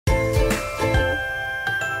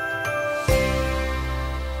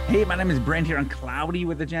Hey, my name is Brent here on Cloudy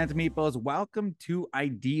with the Chance of Meeples. Welcome to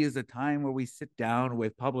Ideas, a time where we sit down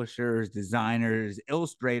with publishers, designers,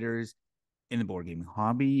 illustrators in the board gaming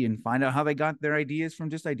hobby and find out how they got their ideas from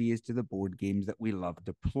just ideas to the board games that we love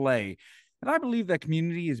to play. And I believe that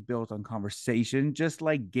community is built on conversation, just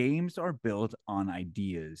like games are built on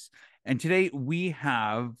ideas. And today we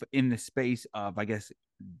have, in the space of, I guess,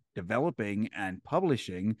 developing and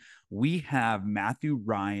publishing, we have Mathue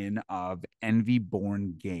Ryann of Envy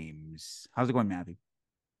Born Games. How's it going, Mathue?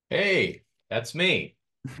 Hey, that's me.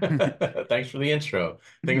 Thanks for the intro.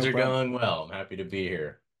 Things No are problem. going well. I'm happy to be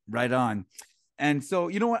here. Right on. And so,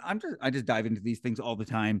 you know what? I just dive into these things all the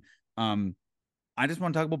time. Um, I just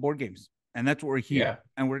want to talk about board games. And that's what we're here. Yeah.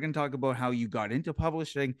 And we're going to talk about how you got into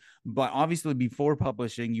publishing. But obviously, before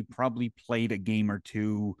publishing, you probably played a game or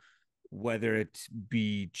two, whether it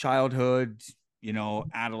be childhood,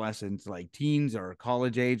 adolescence, like teens or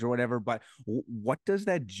college age or whatever. But what does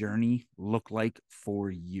that journey look like for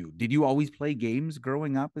you? Did you always play games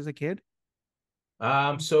growing up as a kid?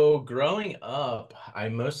 So growing up, I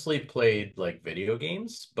mostly played like video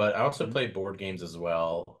games, but I also Mhm. played board games as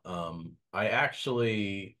well. I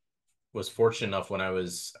actually was fortunate enough when I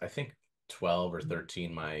was, I think, 12 or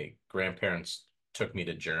 13, my grandparents took me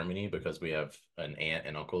to Germany because we have an aunt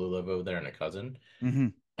and uncle who live over there and a cousin. Mm-hmm.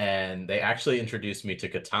 And they actually introduced me to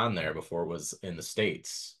Catan there before it was in the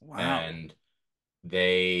States. Wow. And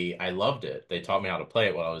I loved it. They taught me how to play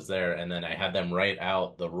it while I was there, and then I had them write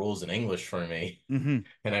out the rules in English for me, Mm-hmm.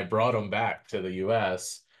 and I brought them back to the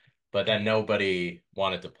US, but then nobody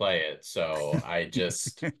wanted to play it, so I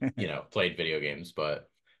just, played video games. But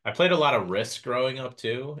I played a lot of Risk growing up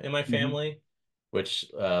too in my Mm-hmm. family, which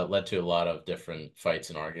led to a lot of different fights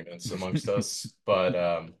and arguments amongst us. But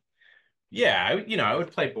yeah, I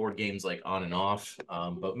would play board games like on and off,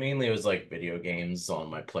 but mainly it was like video games on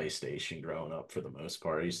my PlayStation growing up for the most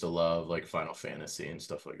part. I used to love like Final Fantasy and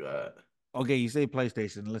stuff like that. Okay, you say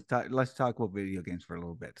PlayStation. Let's talk about video games for a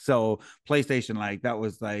little bit. So PlayStation, like that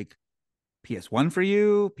was like PS1 for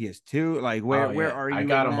you, PS2. Like where Oh where yeah, are I you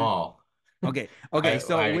got in them that? all. Okay, okay. I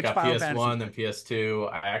So I which got Final Fantasy? PS1 then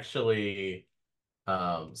PS2. I actually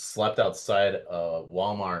slept outside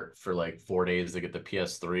Walmart for like 4 days to get the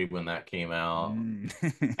PS3 when that came out.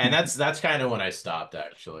 Mm. And that's kind of when I stopped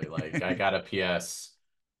actually. Like I got a PS.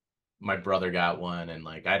 My brother got one, and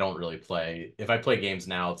like I don't really play. If I play games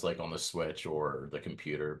now, it's like on the Switch or the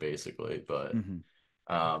computer basically. Mhm.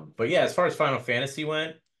 But yeah, as far as Final Fantasy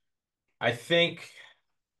went, I think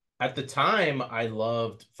at the time I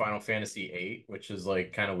loved Final Fantasy 8, which is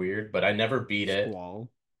like kind of weird, but I never beat it. Squall.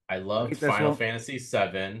 I loved Wait, that's Final what. Fantasy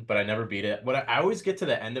 7, but I never beat it. I always get to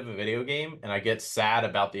the end of a video game and I get sad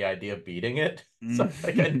about the idea of beating it. So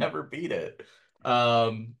like I Mm. never beat it.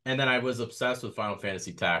 And then I was obsessed with Final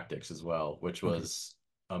Fantasy Tactics as well, which Okay. was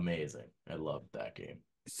amazing. I loved that game.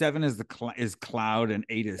 Seven is is Cloud and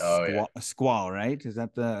eight is Oh yeah. Squall, right? Is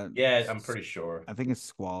that the? Yeah, I'm pretty sure. I think it's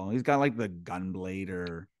Squall. He's got like the gun blade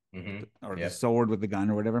or the Yep. sword with the gun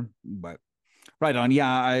or whatever. But right on.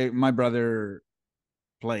 Yeah, I my brother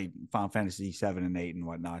played Final Fantasy 7 and 8 and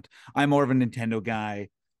whatnot. I'm more of a Nintendo guy.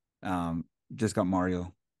 Um, just got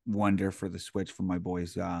Mario Wonder for the Switch for my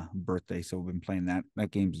boy's birthday, so we've been playing that.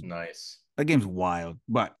 Nice. That game's wild,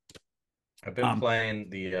 but I've been um, playing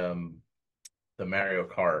the Mario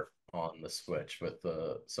Kart on the Switch with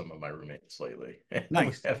some of my roommates lately. We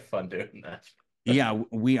nice. have fun doing that. Yeah,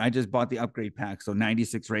 I just bought the upgrade pack, so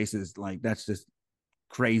 96 races. Like that's just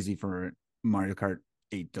crazy for Mario Kart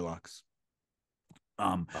 8 Deluxe.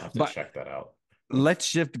 I'll have to But check that out. let's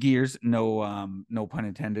shift gears. No pun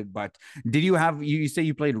intended. But did you have you say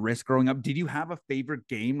you played Risk growing up? Did you have a favorite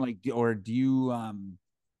game, like, or do you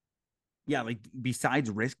yeah, like besides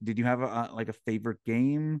Risk, did you have like a favorite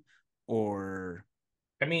game or?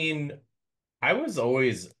 I mean, I was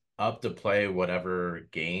always up to play whatever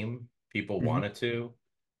game people Mhm. wanted to,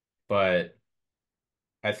 but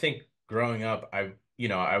I think growing up, I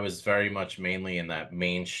was very much mainly in that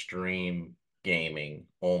mainstream gaming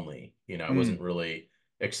only. I Mm, wasn't really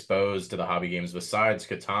exposed to the hobby games besides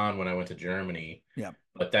Catan when I went to Germany, yeah.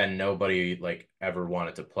 but then nobody like ever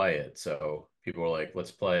wanted to play it. So people were like,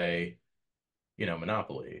 let's play,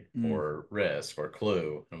 Monopoly Mm, or Risk or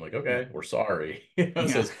Clue. I'm like, yeah. okay, we're sorry. So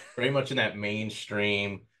Yeah. it's very much in that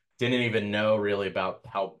mainstream. Didn't even know really about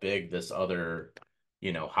how big this other,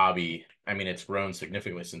 hobby. I mean, it's grown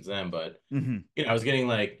significantly since then, but Hmm. I was getting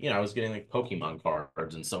like Pokemon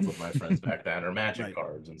cards and stuff with my friends back then, or Magic Right.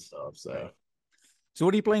 cards and stuff. Right. So So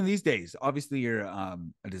what are you playing these days? Obviously, you're a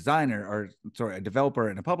designer or sorry, a developer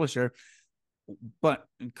and a publisher, but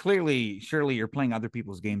clearly, surely you're playing other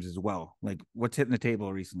people's games as well. Like what's hitting the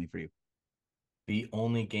table recently for you? The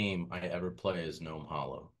only game I ever play is Gnome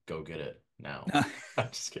Hollow. Go get it now. I'm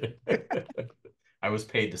just kidding. I was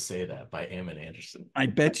paid to say that by Ammon Anderson. I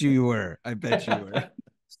bet you were. I bet you were.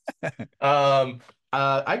 Um,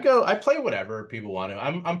 I play whatever people want to.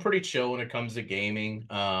 I'm pretty chill when it comes to gaming.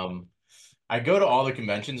 I go to all the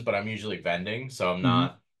conventions, but I'm usually vending, so I'm Hmm.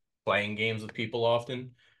 not playing games with people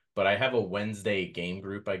often. But I have a Wednesday game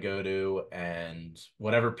group I go to, and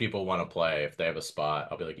whatever people want to play, if they have a spot,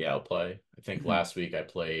 I'll be like, yeah, I'll play. I think Hmm. last week I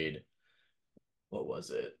played, what was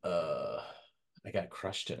it? I got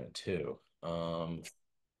crushed in it too.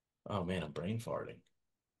 Oh man, I'm brain farting.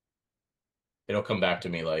 It'll come back to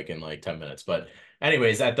me like in like 10 minutes. But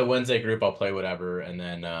anyways, at the Wednesday group, I'll play whatever. And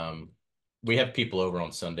then we have people over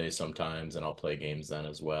on Sundays sometimes, and I'll play games then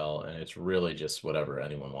as well. And it's really just whatever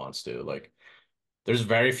anyone wants to. Like, there's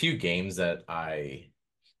very few games that I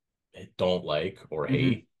don't like or Hmm.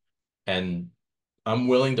 hate. And I'm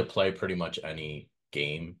willing to play pretty much any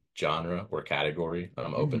game, genre, or category.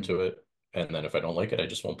 I'm open Hmm. to it. And then if I don't like it, I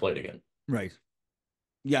just won't play it again. Right.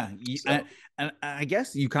 Yeah. So, And I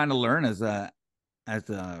guess you kind of learn as a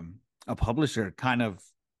publisher, kind of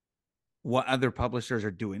what other publishers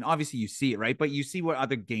are doing. Obviously, you see it, right? But you see what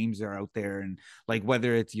other games are out there, and like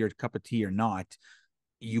whether it's your cup of tea or not,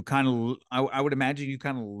 you kind of, I would imagine you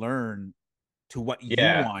kind of learn to what you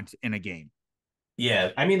yeah. want in a game.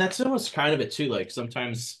 Yeah. I mean, that's almost kind of it too. Like,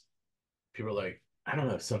 sometimes people are like, I don't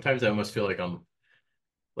know. Sometimes I almost feel like I'm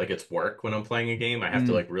like it's work when I'm playing a game. I have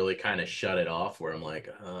to Mm, like really kind of shut it off where I'm like,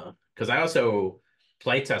 because I also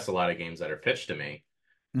play test a lot of games that are pitched to me.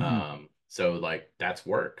 hmm. So like that's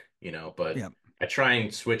work, you know, but Yeah. I try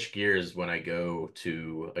and switch gears when I go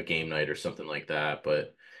to a game night or something like that.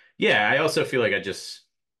 But yeah, I also feel like I just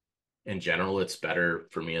in general, it's better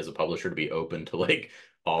for me as a publisher to be open to like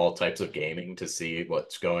all types of gaming to see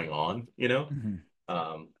what's going on, you know? Hmm.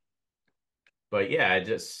 Um, but yeah,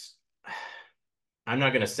 I'm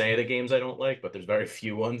not gonna say the games I don't like, but there's very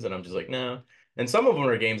few ones that I'm just like, no. And some of them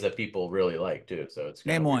are games that people really like too, so it's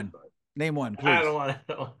kind Name of weird. one. But Name one, I don't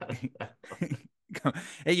please. want to.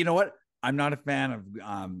 Hey, you know what? I'm not a fan of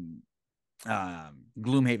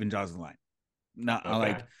Gloomhaven Jaws of the Line. Not I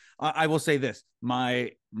like Okay, I will say this.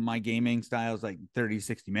 My gaming style is like 30,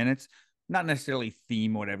 60 minutes. Not necessarily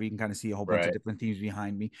theme, whatever. You can kind of see a whole bunch of right. different themes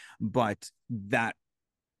behind me, but that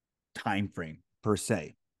time frame per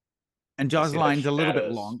se. And I Jaws of see the that Line's a little bit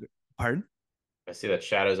shadows. longer. Pardon? I see that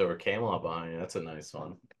shadows over Camelot behind you. That's a nice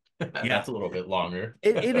one. Yeah. That's a little bit longer.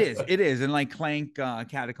 It is. It is. And like Clank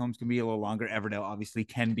Catacombs can be a little longer. Everdell obviously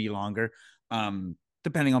can be longer,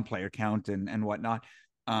 depending on player count and whatnot.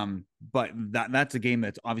 But that's a game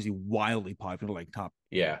that's obviously wildly popular, like top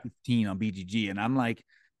Yeah, 15 on BGG. And I'm like,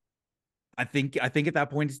 I think at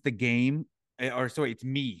that point it's the game, or sorry, it's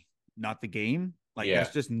me, not the game. Like that's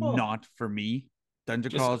yeah. just Well, not for me.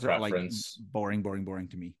 Dungeon just a crawls are like preference. boring, boring, boring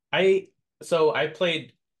to me. I so I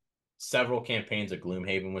played several campaigns of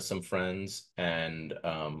Gloomhaven with some friends, and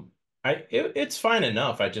it's fine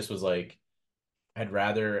enough. I just was like, I'd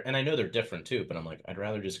rather, and I know they're different too, but I'm like, I'd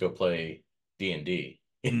rather just go play D&D.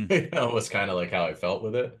 Mm, You know, was kind of like how I felt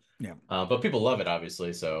with it. yeah. But people love it,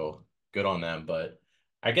 obviously, so good on them. But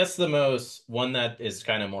I guess the most one that is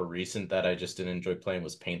kind of more recent that I just didn't enjoy playing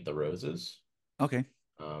was Paint the Roses. Okay.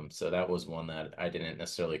 So that was one that I didn't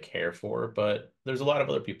necessarily care for, but there's a lot of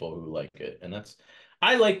other people who like it, and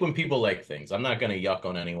I like when people like things. I'm not gonna yuck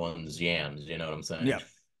on anyone's yams, you know what I'm saying? Yeah.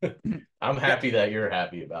 Mhm. I'm Yeah. happy that you're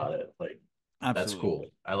happy about it. Like that's Absolutely. cool.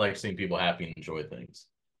 I like seeing people happy and enjoy things.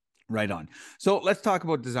 Right on. So let's talk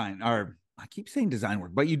about design. Or I keep saying design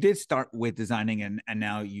work, but you did start with designing, and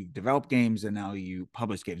now you've developed games, and now you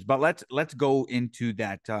publish games. But let's go into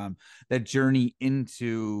that journey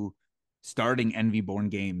into starting Envy Born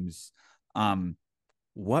Games. Um,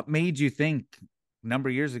 what made you think a number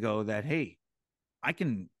of years ago that hey, I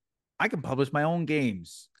can I can publish my own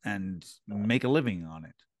games and make a living on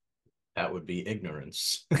That would be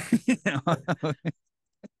ignorance. it?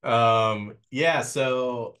 Yeah,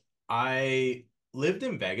 so I lived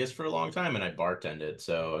in Vegas for a long time and I bartended.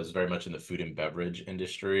 So I was very much in the food and beverage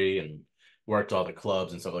industry and worked all the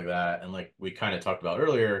clubs and stuff like that. And like we kind of talked about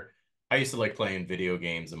earlier, I used to like playing video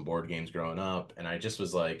games and board games growing up. And I just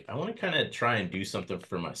was like, I want to kind of try and do something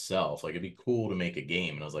for myself. Like it'd be cool to make a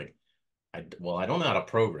game. And I was like, well, I don't know how to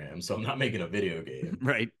program, so I'm not making a video game.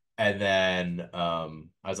 Right. And then I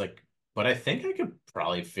was like, but I think I could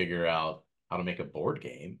probably figure out how to make a board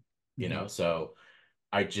game, you Mhm. know? So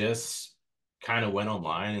I just kind of went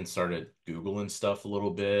online and started Googling stuff a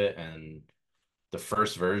little bit. And the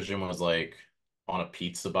first version was like on a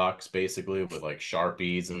pizza box basically with like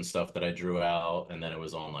Sharpies and stuff that I drew out. And then it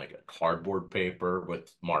was on like a cardboard paper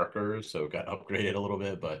with markers. So it got upgraded a little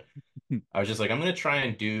bit. But I was just like, I'm going to try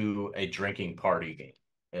and do a drinking party game.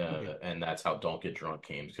 Okay. And that's how Don't Get Drunk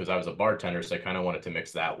came because I was a bartender. So I kind of wanted to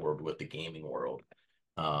mix that world with the gaming world.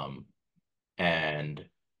 Um, and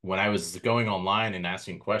when I was going online and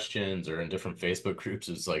asking questions or in different Facebook groups,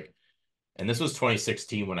 it was like, and this was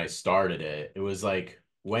 2016 when I started it. It was like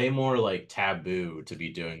way more like taboo to be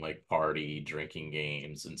doing like party drinking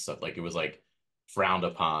games and stuff. Like it was like frowned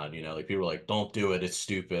upon, like people were like, don't do it. It's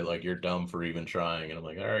stupid. Like you're dumb for even trying. And I'm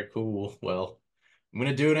like, all right, cool. Well, I'm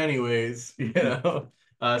gonna do it anyways,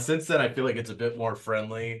 Since then, I feel like it's a bit more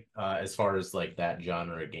friendly as far as like that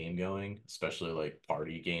genre of game going, especially like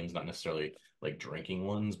party games, not necessarily like drinking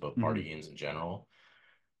ones, but party Hmm. games in general.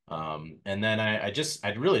 And then I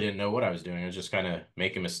really didn't know what I was doing. I was just kind of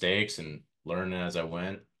making mistakes and learning as I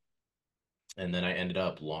went. And then I ended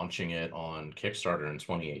up launching it on Kickstarter in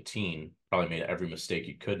 2018. Probably made every mistake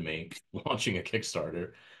you could make launching a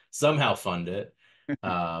Kickstarter. Somehow fund it.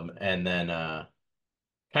 And then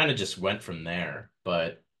kind of just went from there.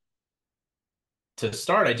 But to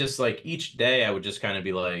start, I just like each day I would just kind of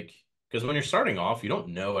be like, because when you're starting off, you don't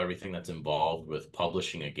know everything that's involved with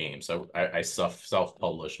publishing a game. So I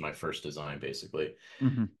self-published my first design basically.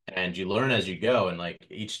 Hmm. And you learn as you go. And like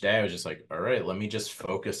each day I was just like, all right, let me just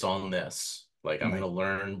focus on this. Like I'm going Right. to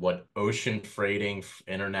learn what ocean freighting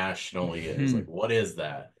internationally is. Like, what is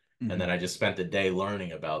that? And Hmm. then I just spent the day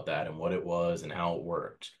learning about that and what it was and how it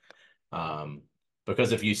worked. Um,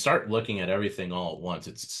 because if you start looking at everything all at once,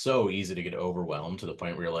 it's so easy to get overwhelmed to the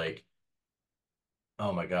point where you're like,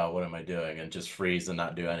 oh my God, what am I doing? And just freeze and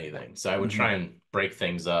not do anything. So I would Hmm. try and break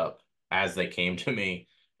things up as they came to me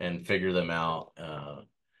and figure them out.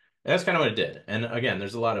 That's kind of what it did. And again,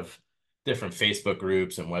 there's a lot of different Facebook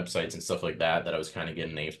groups and websites and stuff like that that I was kind of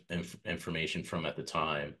getting information from at the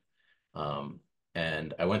time. Um,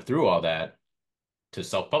 and I went through all that to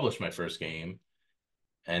self-publish my first game.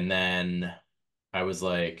 And then I was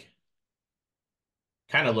like,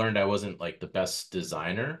 kind of learned I wasn't like the best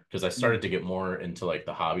designer because I started to get more into like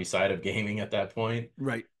the hobby side of gaming at that point.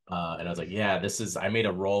 Right. And I was like, yeah, I made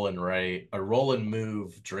a roll and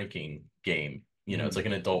move drinking game. It's Hmm. like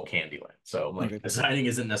an adult Candyland. So I'm like, Okay. designing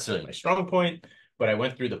isn't necessarily my strong point, but I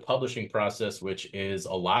went through the publishing process, which is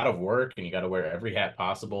a lot of work and you got to wear every hat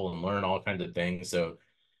possible and learn all kinds of things. So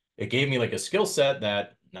it gave me like a skill set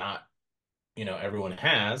that not everyone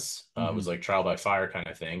has was Hmm. like trial by fire kind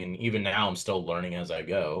of thing. And even now I'm still learning as I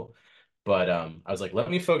go. But I was like,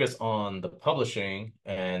 let me focus on the publishing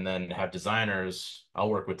and then have designers.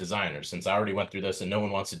 I'll work with designers since I already went through this and no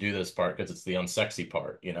one wants to do this part because it's the unsexy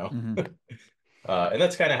part. Hmm. And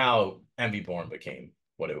that's kind of how MV Born became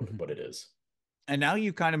Hmm. what it is. And now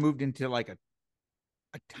you kind of moved into like a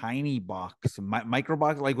tiny box, micro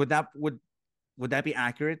box. Like, would that be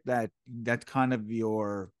accurate? That's kind of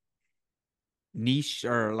your niche,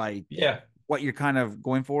 or like Yeah. what you're kind of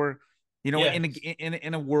going for? Yeah.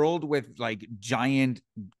 In a world with like giant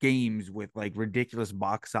games with like ridiculous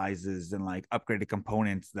box sizes and like upgraded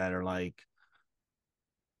components that are like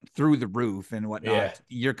through the roof and Yeah. whatnot,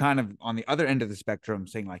 you're kind of on the other end of the spectrum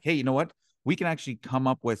saying like, hey, you know what, we can actually come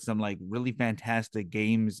up with some like really fantastic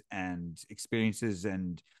games and experiences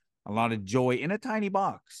and a lot of joy in a tiny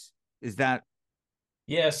box. Is that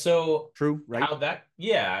Yeah, so true? Right.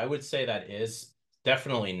 yeah, I would say that is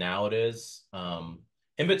definitely now it is.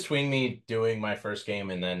 In between me doing my first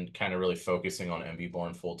game and then kind of really focusing on MV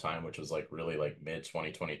Born full time, which was like really like mid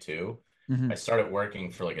 2022, I Mm-hmm. started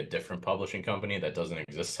working for like a different publishing company that doesn't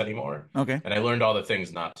exist anymore. Okay. And I learned all the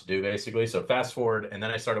things not to do basically. So fast forward, and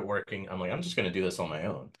then I started working. I'm like, I'm just going to do this on my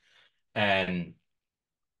own. And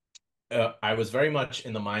I was very much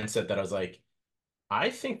in the mindset that I was like, I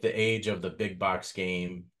think the age of the big box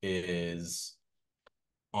game is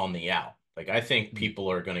on the out. Like I think Mm-hmm.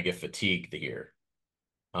 people are going to get fatigued here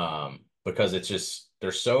because it's just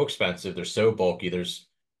they're so expensive, they're so bulky. There's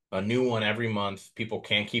a new one every month. People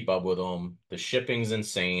can't keep up with them. The shipping's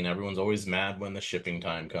insane. Everyone's always mad when the shipping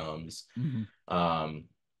time comes. Mm-hmm. Um,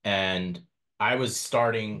 and I was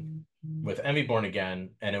starting with Envy Born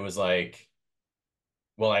again, and it was like,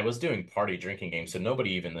 well, I was doing party drinking games, so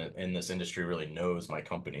nobody even in this industry really knows my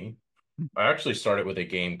company. I actually started with a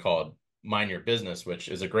game called Mind Your Business, which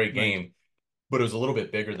is a great Right. game, but it was a little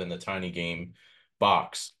bit bigger than the tiny game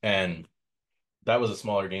box. And that was a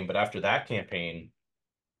smaller game. But after that campaign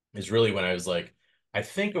is really when I was like, I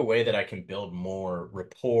think a way that I can build more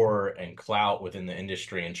rapport and clout within the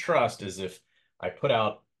industry and trust is if I put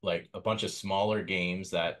out like a bunch of smaller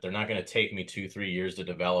games that they're not going to take me 2, 3 years to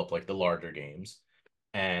develop like the larger games.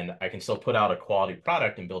 and I can still put out a quality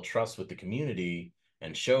product and build trust with the community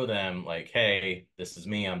and show them like, hey, this is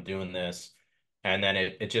me, I'm doing this. And then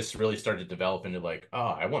it just really started to develop into like, oh,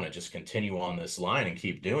 I want to just continue on this line and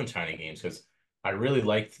keep doing tiny games because I really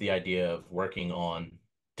liked the idea of working on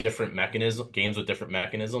different mechanism games with different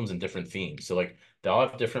mechanisms and different themes. So like they all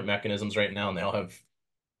have different mechanisms right now and they all have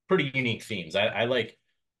pretty unique themes. I like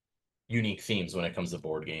unique themes when it comes to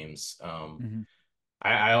board games. Mm-hmm.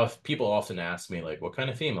 People often ask me like, what kind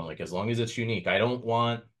of theme? I'm like, as long as it's unique. I don't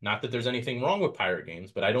want, not that there's anything wrong with pirate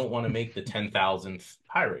games, but I don't want to make the 10,000th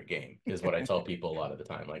pirate game, is what I tell people a lot of the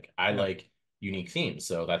time. Like, I Yeah. like unique themes.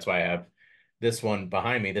 So that's why I have this one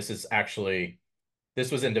behind me. This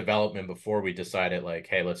was in development before we decided like,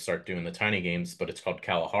 hey, let's start doing the tiny games, but it's called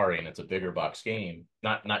Kalahari and it's a bigger box game.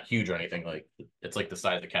 Not huge or anything. Like it's like the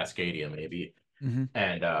size of Cascadia maybe. Mm-hmm.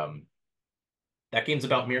 And that game's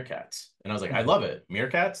about meerkats. And I was like, I Mm-hmm. love it.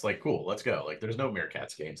 Meerkats? Like, cool, let's go. Like, there's no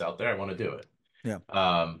meerkats games out there. I want to do it. Yeah.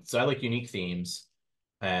 So I like unique themes.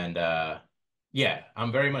 And yeah,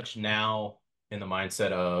 I'm very much now in the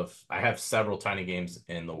mindset of I have several tiny games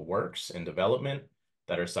in the works in development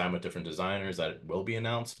that are signed with different designers that will be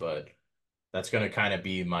announced, but that's going to kind of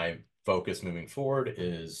be my focus moving forward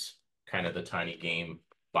is kind of the tiny game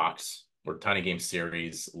box or tiny game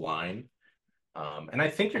series line. And I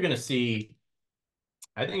think you're going to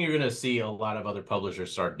see a lot of other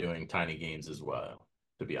publishers start doing tiny games as well,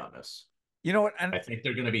 to be honest. You know what? And I think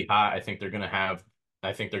they're going to be hot. I think they're going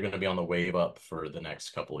to be on the wave up for the next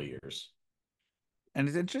couple of years.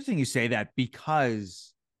 it's interesting you say that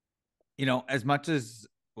because as much as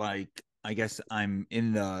like I guess I'm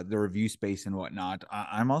in the review space and whatnot,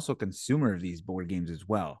 I'm also a consumer of these board games as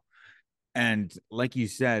well. And like you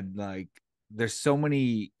said, like there's so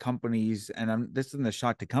many companies, and this isn't a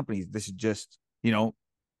shot to companies. This is just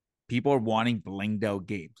people are wanting blinged out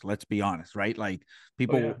games. Let's be honest, right? Like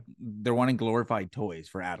Oh yeah. they're wanting glorified toys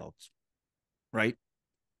for adults, right?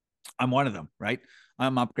 I'm one of them, right?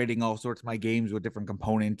 I'm upgrading all sorts of my games with different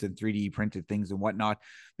components and 3D printed things and whatnot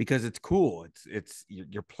because it's cool. It's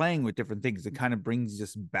you're playing with different things. It kind of brings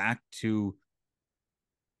us back to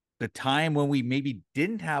the time when we maybe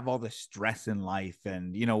didn't have all the stress in life,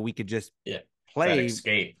 and we could just Yeah. That play.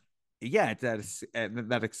 escape. Yeah, it's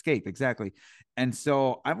that escape, exactly. And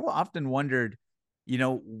so I've often wondered,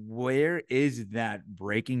 where is that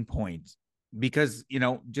breaking point? Because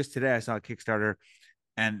just today I saw a Kickstarter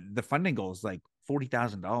and the funding goal is like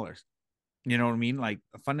 $40,000. You know what I mean? Like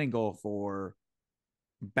a funding goal for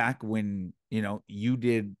back when you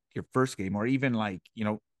did your first game, or even like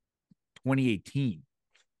 2018.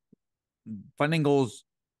 Funding goals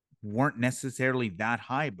weren't necessarily that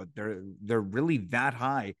high, but they're really that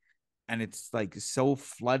high, and it's like so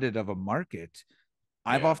flooded of a market.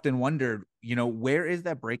 I've Yeah. often wondered, where is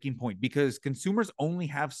that breaking point? Because consumers only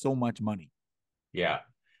have so much money. Yeah.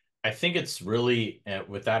 I think it's really,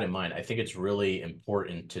 with that in mind, I think it's really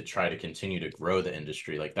important to try to continue to grow the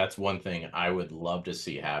industry. Like that's one thing I would love to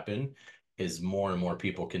see happen is more and more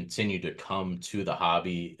people continue to come to the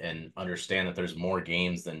hobby and understand that there's more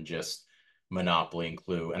games than just Monopoly and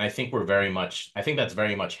Clue. And I think that's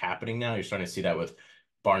very much happening now. You're starting to see that with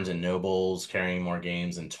Barnes and Nobles carrying more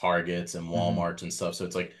games and Targets and Mm-hmm. Walmarts and stuff. So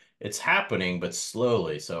it's like it's happening, but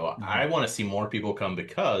slowly. So Mm-hmm. I want to see more people come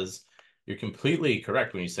because you're completely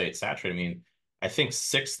correct when you say it's saturated. I mean, I think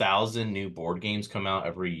 6,000 new board games come out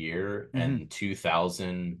every year Mm-hmm. and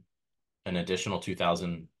 2,000, an additional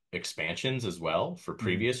 2,000 expansions as well for Mm-hmm.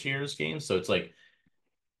 previous year's games. So it's like,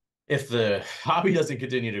 if the hobby doesn't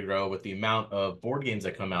continue to grow with the amount of board games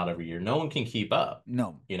that come out every year, no one can keep up,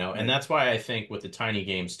 No, and right. that's why I think with the tiny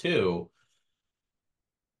games too,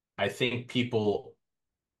 I think people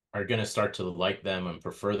are going to start to like them and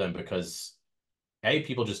prefer them because A,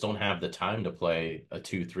 people just don't have the time to play a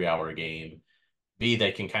 2, 3 hour game. B,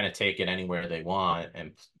 they can kind of take it anywhere they want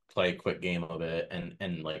and play a quick game of it,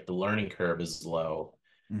 and like the learning curve is low.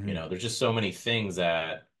 Mm-hmm. There's just so many things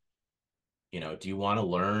that, do you want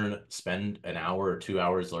to spend an hour or 2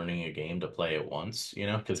 hours learning a game to play it once,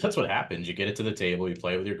 because that's what happens. You get it to the table, you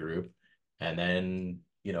play with your group, and then,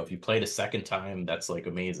 if you play it a second time, that's like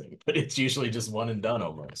amazing. But it's usually just one and done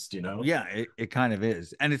almost. Yeah, it kind of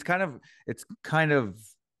is. And it's kind of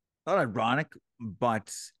not ironic,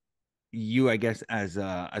 but I guess, as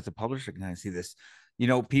a publisher can kind of see this.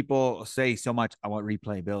 People say so much, I want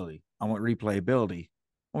replayability. I want replayability.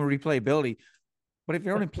 I want replayability. But if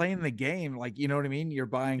you're only playing the game, like what I mean, you're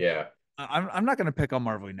buying. Yeah, I'm not gonna pick on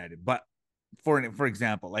Marvel United, but for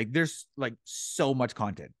example, like there's like so much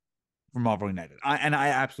content from Marvel United. I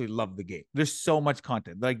absolutely love the game. There's so much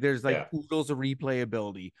content. Like there's like yeah, oodles of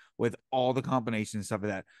replayability with all the combinations and stuff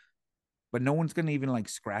like that. but no one's gonna even like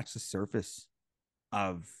scratch the surface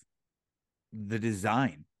of the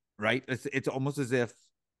design, right? It's almost as if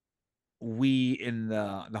we in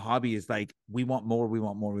the hobby is like we want more, we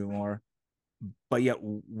want more, we want more, but yet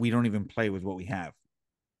we don't even play with what we have.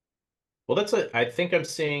 Well, that's a, I think I'm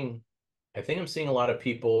seeing a lot of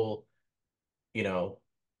people, you know,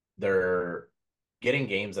 they're getting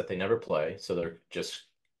games that they never play, so they're just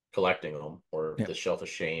collecting them, or Yeah. the shelf of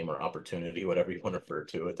shame or opportunity, whatever you want to refer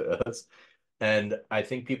to it as. And I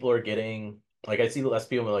think people are getting, like, I see less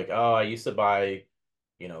people like, oh, I used to buy,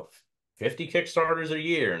 you know, 50 Kickstarters a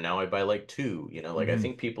year, and now I buy like two, like I Mm-hmm.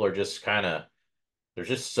 think people are just kind of, there's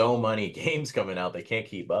just so many games coming out, they can't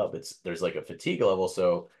keep up. There's like a fatigue level.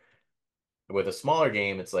 So with a smaller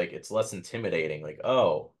game, it's like it's less intimidating. Like,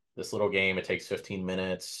 oh, this little game, it takes 15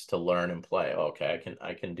 minutes to learn and play. Okay,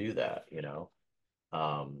 I can do that.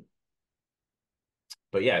 Um,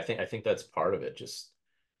 but yeah, I think that's part of it. Just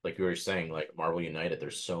like you were saying, like Marvel United,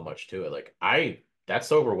 there's so much to it. Like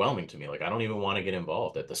that's overwhelming to me. Like I don't even want to get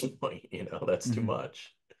involved at this point. That's too Mm-hmm.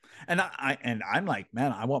 much. And I'm like,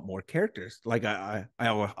 man, I want more characters. Like I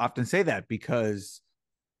often say that because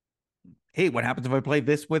hey, what happens if I play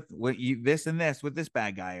this with what you this and this with this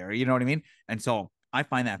bad guy, or you know what I mean? And so I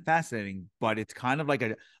find that fascinating, but it's kind of like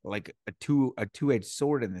a two-edged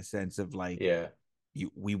sword in the sense of like Yeah.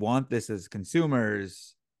 we want this as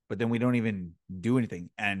consumers, but then we don't even do anything.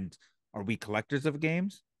 And are we collectors of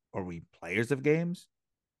games? Are we players of games?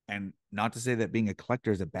 And not to say that being a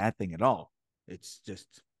collector is a bad thing at all. It's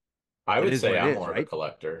just I it would is what say it I'm is, more of a right?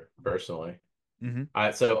 collector personally.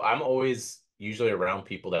 Mm-hmm. So I'm always usually around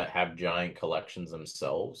people that have giant collections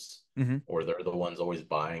themselves, Mm-hmm. or they're the ones always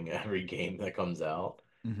buying every game that comes out.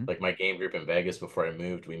 Mm-hmm. Like my game group in Vegas before I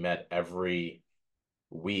moved, we met every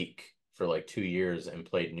week for like 2 years and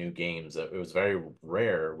played new games. It was very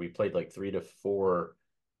rare. We played like 3 to 4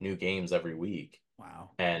 new games every week.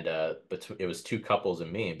 Wow. And it was two couples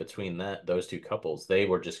and me. And between those two couples, they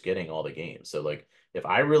were just getting all the games. So like, if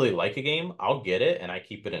I really like a game, I'll get it and I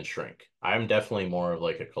keep it in shrink. I'm definitely more of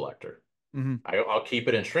like a collector. Mm-hmm. I'll keep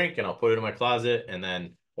it in shrink and I'll put it in my closet, and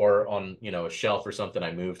then or on a shelf or something.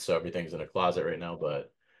 I moved, so everything's in a closet right now.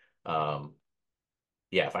 But um,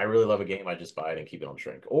 yeah, if I really love a game, I just buy it and keep it on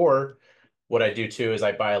shrink. Or what I do too is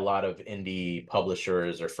I buy a lot of indie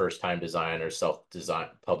publishers or first-time designers, self-design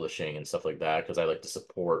publishing and stuff like that, because I like to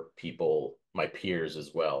support people, my peers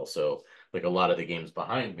as well. So like a lot of the games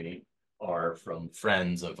behind me are from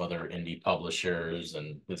friends of other indie publishers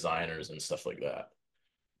and designers and stuff like that.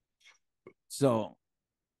 So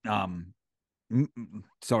um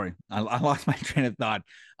sorry, I lost my train of thought.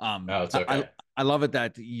 um Oh, it's I, I okay. I love it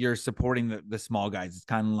that you're supporting the small guys. It's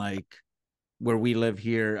kind of like where we live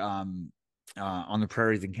here, on the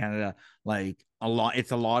prairies in Canada. Like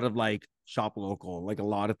it's a lot of like shop local, like a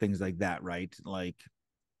lot of things like that, right? Like,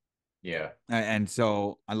 Yeah. and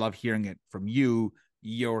so I love hearing it from you.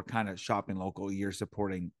 You're kind of shopping local, you're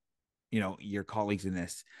supporting, your colleagues in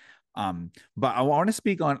this. But I want to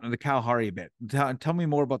speak on the Kalahari a bit. Tell me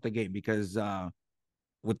more about the game, because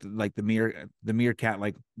with like the Meerkat,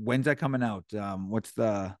 like when's that coming out? What's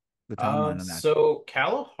the timeline on that? So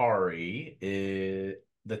Kalahari is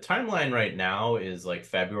the timeline right now is like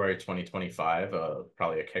February 2025,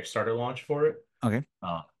 probably a Kickstarter launch for it. Okay.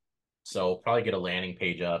 Uh, so probably get a landing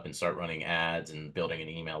page up and start running ads and building an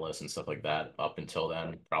email list and stuff like that up until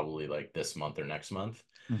then, probably like this month or next month.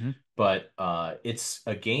 Mm-hmm. But it's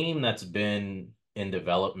a game that's been in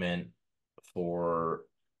development for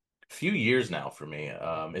a few years now for me.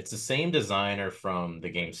 It's the same designer from the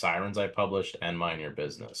game Sirens I published and Mind Your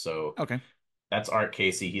Business. So Okay. that's Art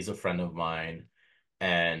Casey. He's a friend of mine,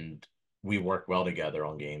 and we work well together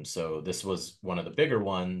on games. So this was one of the bigger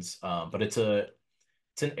ones, but it's an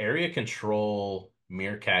area control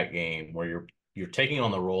meerkat game where you're taking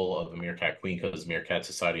on the role of a meerkat queen, because meerkat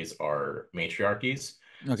societies are matriarchies.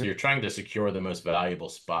 So Okay. you're trying to secure the most valuable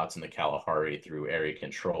spots in the Kalahari through area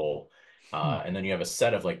control. Hmm. And then you have a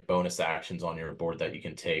set of like bonus actions on your board that you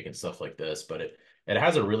can take and stuff like this. But it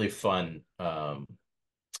has a really fun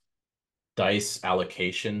dice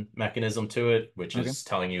allocation mechanism to it, which Okay. is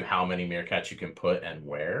telling you how many meerkats you can put and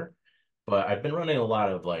where. But I've been running a lot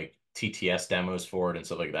of like TTS demos for it and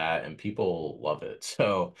stuff like that, and people love it.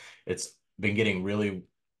 So it's been getting really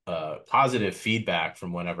positive feedback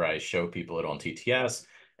from whenever I show people it on TTS.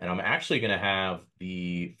 And I'm actually going to have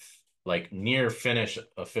the like near finish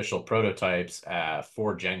official prototypes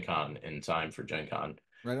for Gen Con in time for Gen Con.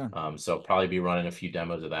 Right on. So I'll probably be running a few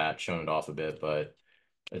demos of that, showing it off a bit, but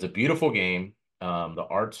it's a beautiful game. The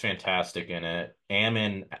art's fantastic in it.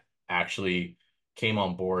 Ammon actually came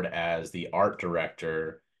on board as the art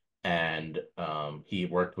director and he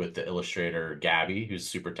worked with the illustrator Gabby, who's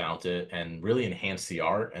super talented and really enhanced the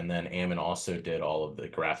art. And then Ammon also did all of the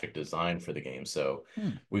graphic design for the game. So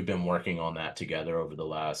Hmm. we've been working on that together over the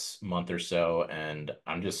last month or so, and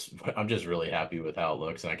I'm just really happy with how it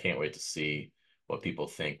looks, and I can't wait to see what people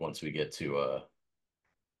think once we get to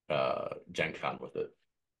Gen Con with it.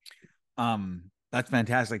 That's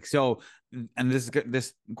fantastic. So, and this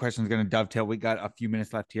question is going to dovetail. We got a few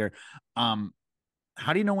minutes left here. Um,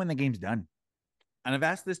 how do you know when the game's done? And I've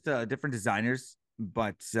asked this to different designers,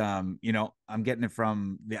 but I'm getting it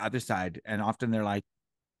from the other side, and often they're like,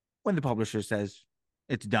 when the publisher says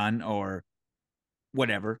it's done or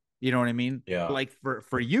whatever. You know what I mean? Yeah. Like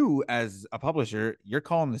for you as a publisher, you're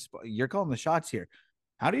calling the shots here.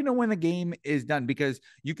 How do you know when the game is done? Because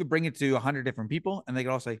you could bring it to 100 different people, and they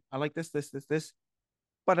could all say, "I like this,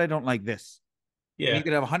 but I don't like this." And you Yeah.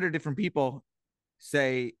 could have 100 different people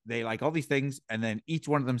say they like all these things, and then each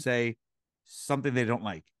one of them say something they don't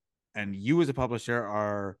like. And you as a publisher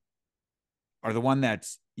are the one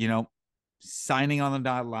that's signing on the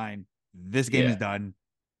dotted line. This game is Yeah. done.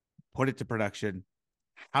 Put it to production.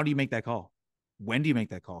 How do you make that call? When do you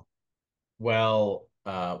make that call? Well,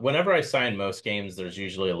 whenever I sign most games, there's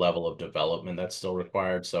usually a level of development that's still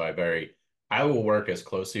required. So I will work as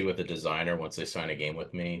closely with the designer once they sign a game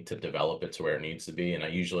with me to develop it to where it needs to be. And I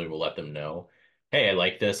usually will let them know, hey, I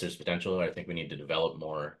like this. There's potential. I think we need to develop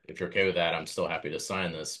more. If you're okay with that, I'm still happy to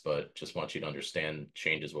sign this, but just want you to understand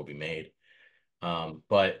changes will be made.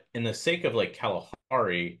 But in the sake of like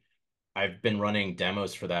Kalahari, I've been running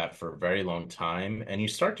demos for that for a very long time, and you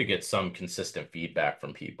start to get some consistent feedback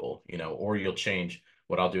from people, or you'll change.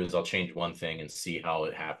 What I'll do is I'll change one thing and see how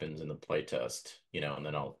it happens in the playtest, and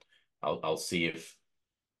then I'll see if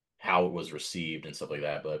how it was received and stuff like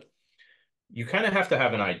that. But you kind of have to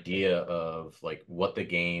have an idea of like what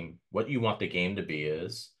you want the game to be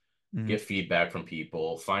is, Mm-hmm. get feedback from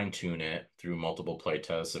people, fine tune it through multiple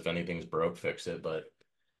playtests. If anything's broke, fix it. But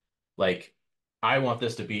like, I want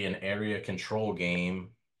this to be an area control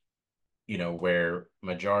game, where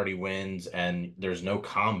majority wins and there's no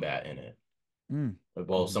combat in it.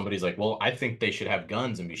 Well, Mm-hmm. somebody's like, well, I think they should have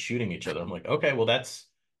guns and be shooting each other. I'm like, okay, well,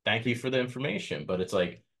 thank you for the information. But it's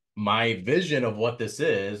like my vision of what this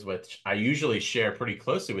is, which I usually share pretty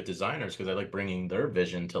closely with designers because I like bringing their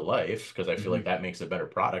vision to life because I feel Mm-hmm. like that makes a better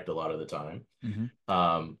product a lot of the time. Mm-hmm.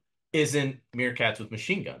 Um, isn't Meerkats with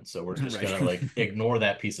machine guns. So we're just Right. gonna like ignore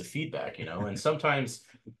that piece of feedback. And sometimes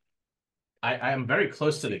I am very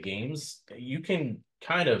close to the games. You can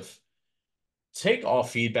kind of take all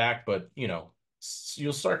feedback, but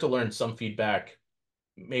you'll start to learn some feedback.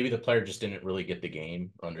 Maybe the player just didn't really get the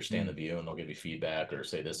game or understand the Mm. view, and they'll give you feedback or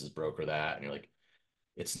say this is broke or that, and you're like,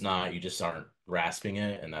 it's not. You just aren't grasping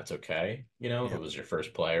it, and that's okay. If it Yep. was your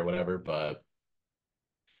first play or whatever, but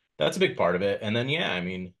that's a big part of it. And then yeah, I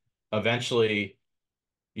mean, eventually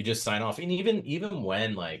you just sign off. And even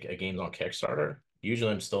when like a game's on Kickstarter,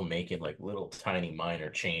 usually I'm still making like little tiny minor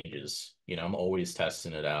changes. I'm always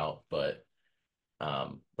testing it out, but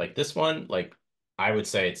like this one, like I would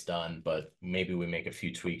say it's done, but maybe we make a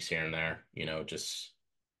few tweaks here and there, just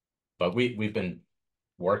but we've been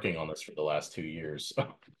working on this for the last 2 years.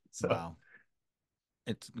 So Wow.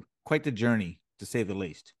 It's quite the journey, to say the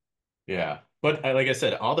least. yeah. But like I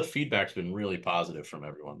said, all the feedback's been really positive from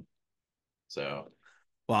everyone. So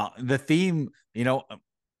Well, the theme,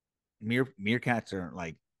 meerkats are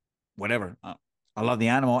like whatever. I love the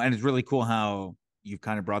animal, and it's really cool how you've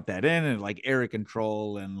kind of brought that in and like area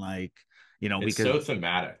control and like it's because so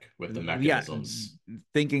thematic with the yeah, mechanisms.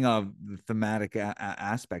 thinking of the thematic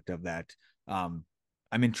aspect of that, um,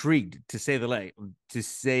 I'm intrigued to say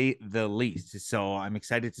the least. So I'm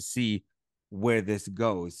excited to see where this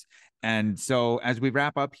goes. And so as we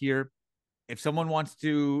wrap up here, if someone wants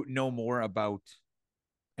to know more about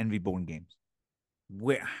Envy Born Games,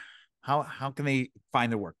 where how can they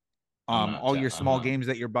find their work? All your I'm small not games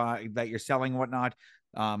that you're selling, whatnot.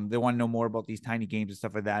 They want to know more about these tiny games and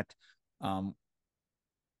stuff like that. Um,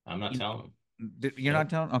 I'm not you, telling them. you're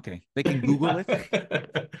not Nope. telling? Okay, they can Google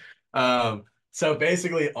it. So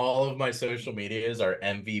basically all of my social medias are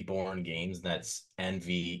MV Born Games. That's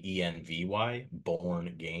NVENVY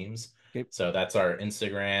Born Games. Okay. So that's our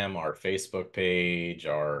Instagram, our Facebook page,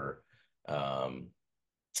 our um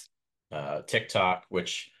TikTok,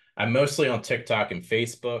 which I'm mostly on TikTok and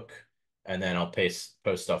Facebook, and then I'll post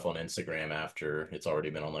stuff on Instagram after it's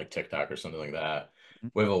already been on like TikTok or something like that.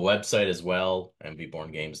 We have a website as well,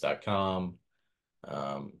 mvborngames.com.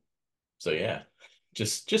 Um, so yeah,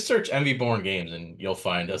 just search MV Born Games and you'll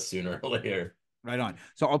find us sooner or later. Right on.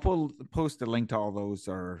 So post a link to all those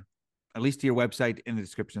or at least to your website in the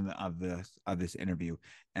description of this interview.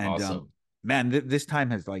 And Awesome. man, this time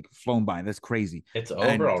has like flown by. That's crazy. It's over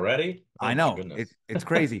And already? Oh I my know goodness. it's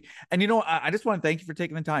crazy. And I just want to thank you for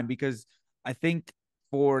taking the time, because I think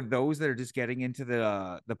for those that are just getting into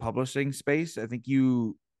the publishing space, I think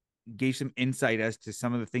you gave some insight as to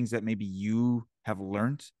some of the things that maybe you have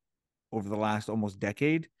learned over the last almost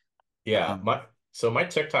decade. Yeah, Um, my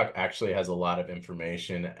TikTok actually has a lot of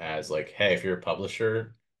information as like, hey, if you're a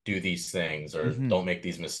publisher, do these things or mhm, don't make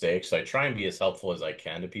these mistakes. So I try and be as helpful as I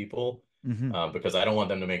can to people, mhm, because I don't want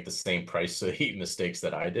them to make the same price mistakes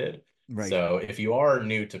that I did. right. So if you are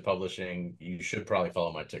new to publishing, you should probably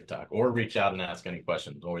follow my TikTok or reach out and ask any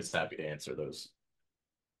questions. Always happy to answer those.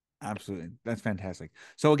 Absolutely. That's fantastic.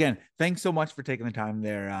 So again, thanks so much for taking the time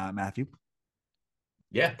there, Mathue.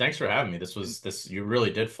 Yeah, thanks for having me. You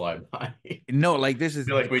really did fly by. I No, like this is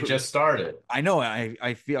feel like we just started. I know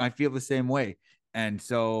I feel the same way. And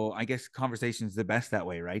so I guess conversation is the best that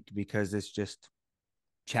way, right? Because it's just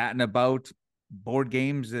chatting about board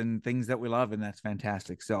games and things that we love, and that's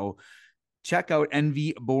fantastic. So check out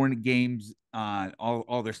Envy Born Games,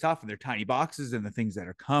 all their stuff and their tiny boxes and the things that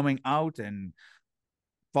are coming out, and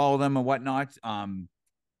follow them and whatnot.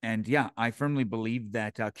 And yeah, I firmly believe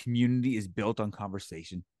that community is built on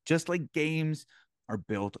conversation, just like games are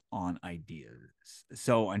built on ideas.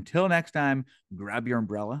 So until next time, grab your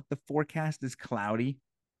umbrella. The forecast is cloudy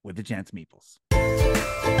with a chance of meeples.